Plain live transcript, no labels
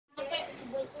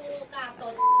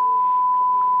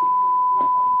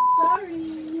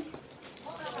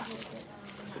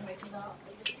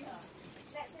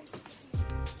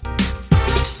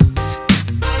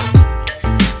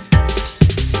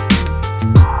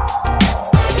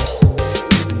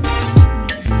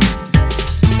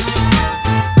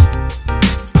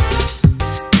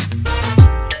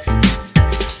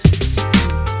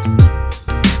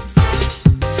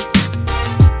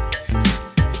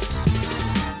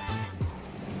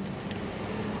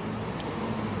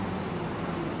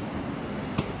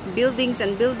buildings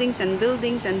and buildings and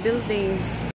buildings and buildings.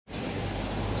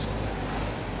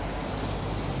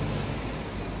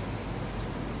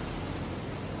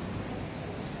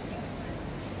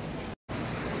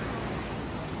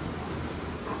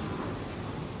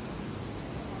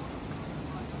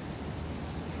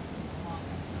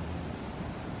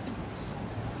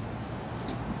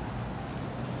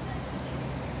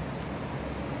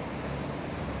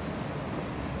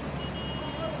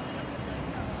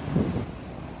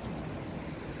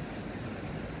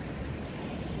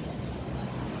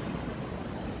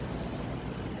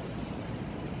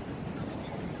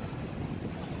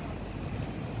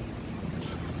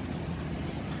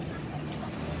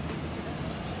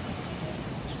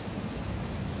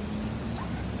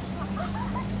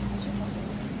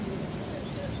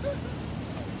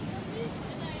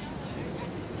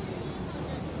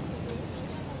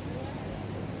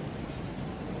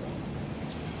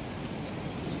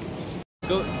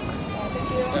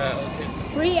 Okay.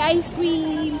 Free ice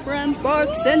cream from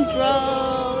Park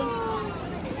Central.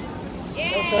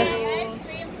 Yay!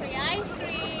 Free ice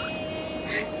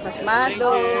cream! Pasmado.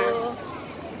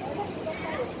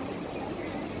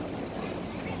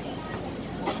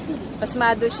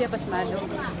 Pasmado siya, pasmado.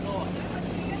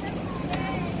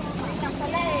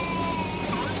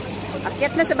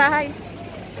 Akyat na sa bahay.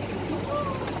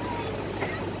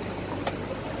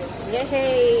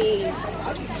 Yay!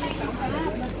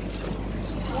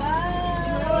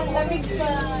 Lamig pa.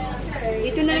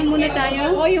 Dito na lang muna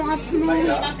tayo. Oh, yung apps mo.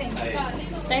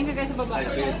 Tayo ka kayo sa baba.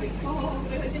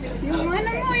 Yung ano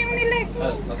mo, yung nilik.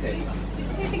 Okay.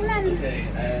 Titignan. Okay.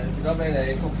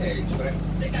 Strawberry cookie, chocolate.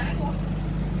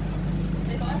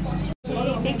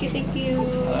 Thank you, thank you.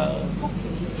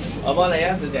 我幫你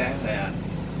啊，小姐，嚟啊，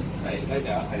係，跟住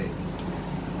係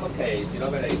，cookie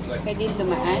strawberry chocolate。 Pwede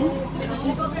dumaan.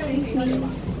 Excuse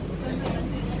me.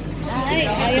 Ay,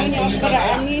 ayaw niya akong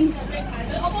paraanin.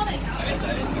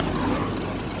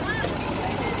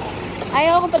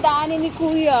 Ayaw akong padaanin ni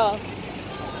Kuya.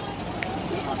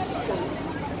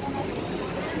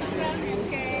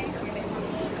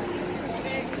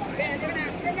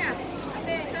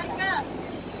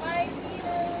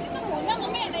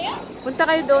 Punta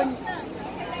kayo doon.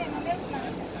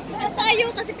 Tayo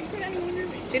kasi picturean muna.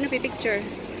 Sino pipicture?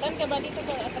 Saan ka ba? Dito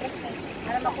ba? Atras na.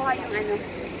 Para makuha yung ano.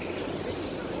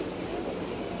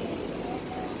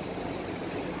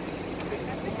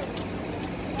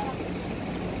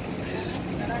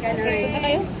 Punta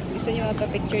kayo? Gusto niyo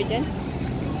magpa-picture dyan?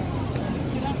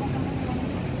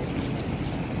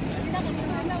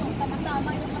 Tama-tama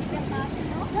yung masyat natin,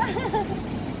 no?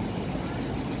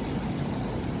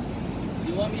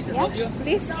 You want me to Yeah, help you?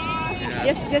 please.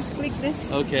 Just click this.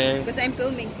 Okay. Because I'm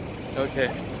filming. Okay.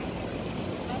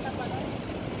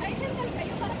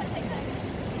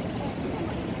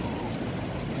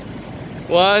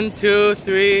 One, two,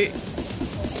 three.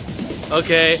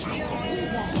 Okay.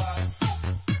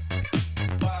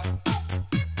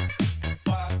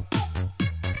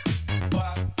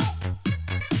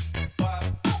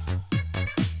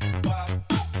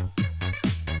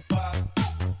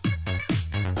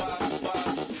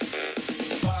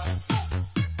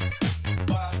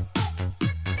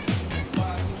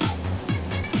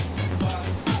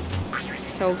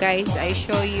 So guys, I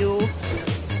show you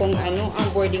kung ano ang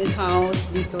boarding house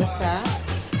dito sa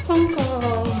Hong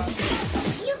Kong.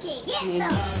 And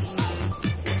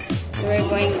so we're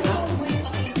going up.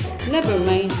 Never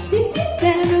mind.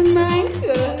 Never mind.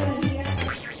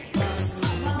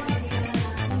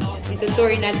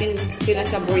 Itutour natin sila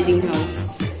sa boarding house.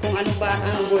 Kung ano ba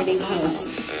ang boarding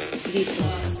house dito.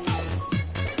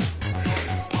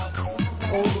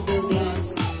 Old building.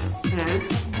 Ha?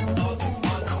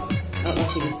 Oo,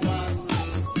 sige.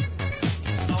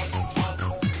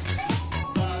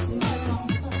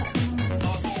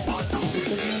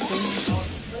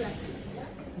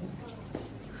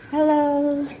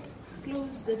 Hello.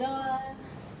 Close the door.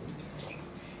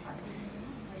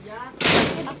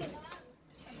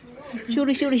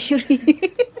 Shuri.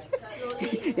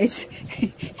 It's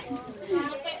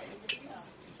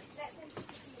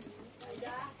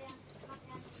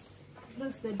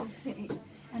Close the door.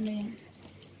 Ano yan?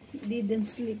 Didn't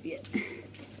sleep yet.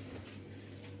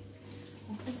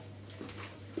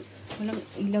 walang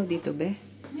ilaw dito, be.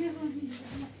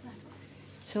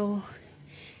 So,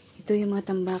 ito yung mga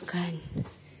tambakan.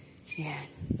 Ayan.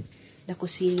 The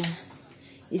kusina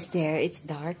is there. It's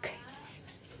dark.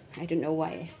 I don't know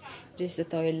why. There's the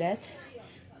toilet.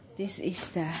 This is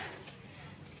the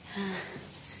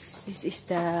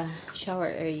shower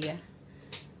area.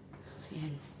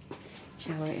 Ayan.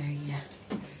 Shower area.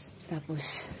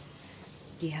 Tapos,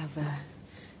 they have a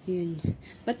Yun.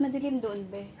 Ba't madilim doon,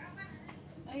 be?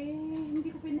 Ay, hindi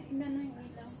ko inano yung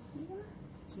ilaw.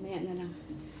 Maya na lang.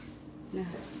 Na.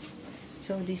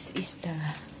 So, this is the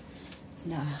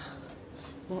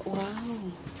wow.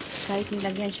 Kahit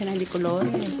nilagyan siya ng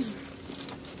decolores.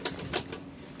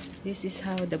 This is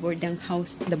how the boarding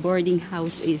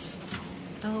house is.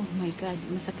 Oh my God,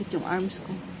 masakit yung arms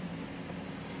ko.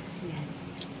 Yan.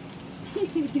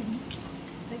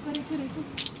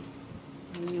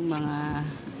 Yan yung mga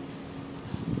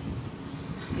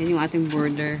yan yung ating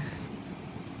border.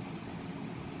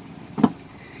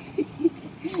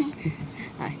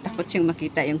 Ay, takot siyang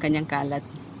makita yung kanyang kalat.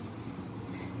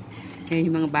 Yan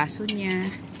yung mga baso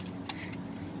niya.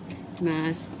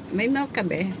 May milk ka,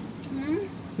 be? Hmm?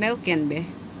 Milk yan, be?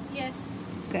 Yes.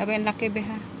 Grabe ang laki, be,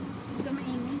 ha? Hindi ka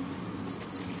maingay.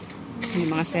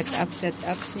 Yung mga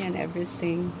setups niyan,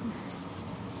 everything.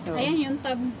 So, Ayan yung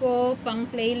tab ko, pang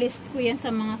playlist ko yan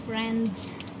sa mga friends.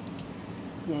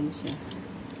 yan siya.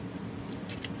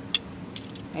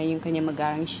 Ayan yung kanya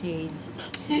magarang shade.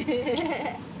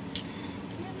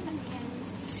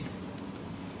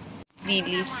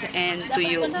 Lilies and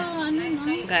tuyo.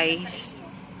 Guys,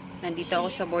 nandito ako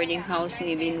sa boarding house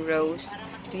ni Lynn Rose.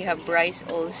 We have rice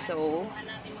also.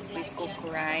 We cook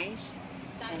rice.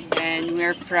 And then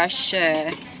we're fresh.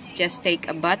 Just take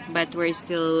a bath, but we're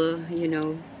still, you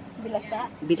know,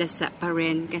 bilasa pa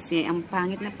rin kasi ang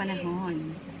pangit na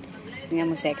panahon.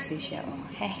 Tingnan mo, sexy siya. Oh.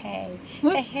 Hey, hey.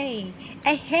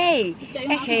 Hey, hey.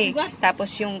 Hey, hey.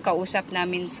 Tapos yung kausap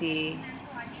namin si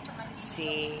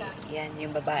yan,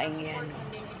 yung babaeng yan.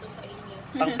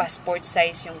 Pang passport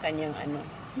size yung kanyang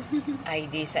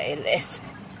ID sa LS.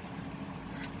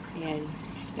 Yan.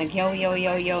 Nag-yaw.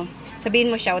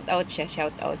 Sabihin mo, shout out siya.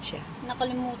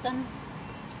 Nakalimutan.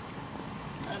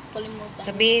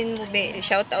 Sabihin mo, be,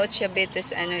 shout out siya, be,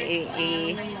 tapos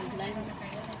Mag-live.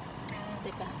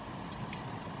 Teka.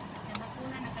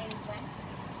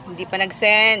 hindi pa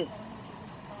nag-send.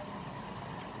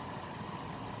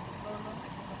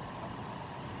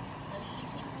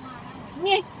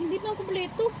 Hindi pa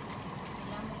kumpleto.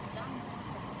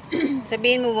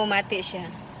 Sabihin mo, bumati siya.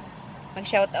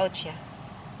 Mag-shout out siya.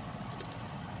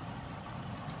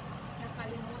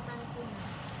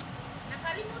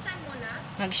 Nakalimutan mo na?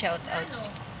 Mag-shout out. Ano?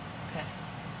 Ka.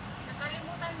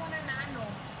 Nakalimutan mo na ano?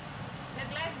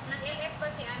 Nag-live, nag-LS ba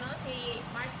si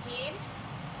Marslin?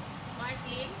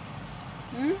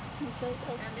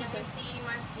 Nag-live si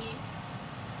Marslin?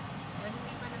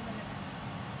 Hindi pa naman na.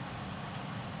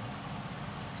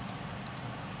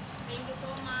 Thank you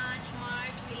so much,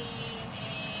 Marslin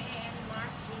and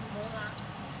Marslin Bola.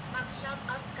 Mag-shout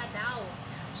out ka daw.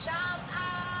 Shout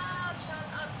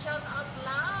out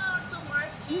loud to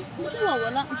Marslin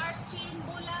Bola. Marslin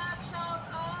Bola, shout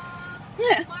out.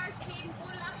 Marslin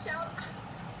Bola, shout out.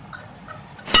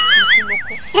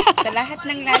 Sa lahat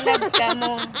ng lalabs ka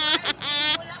mo.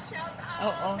 Marslin Bola, shout out.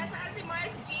 Oo. Nasaan si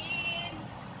Marslin?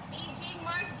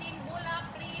 Marslin Bola,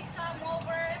 please come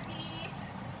over, please.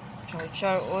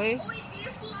 Char, oy. Uy,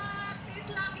 this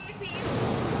love is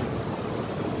it.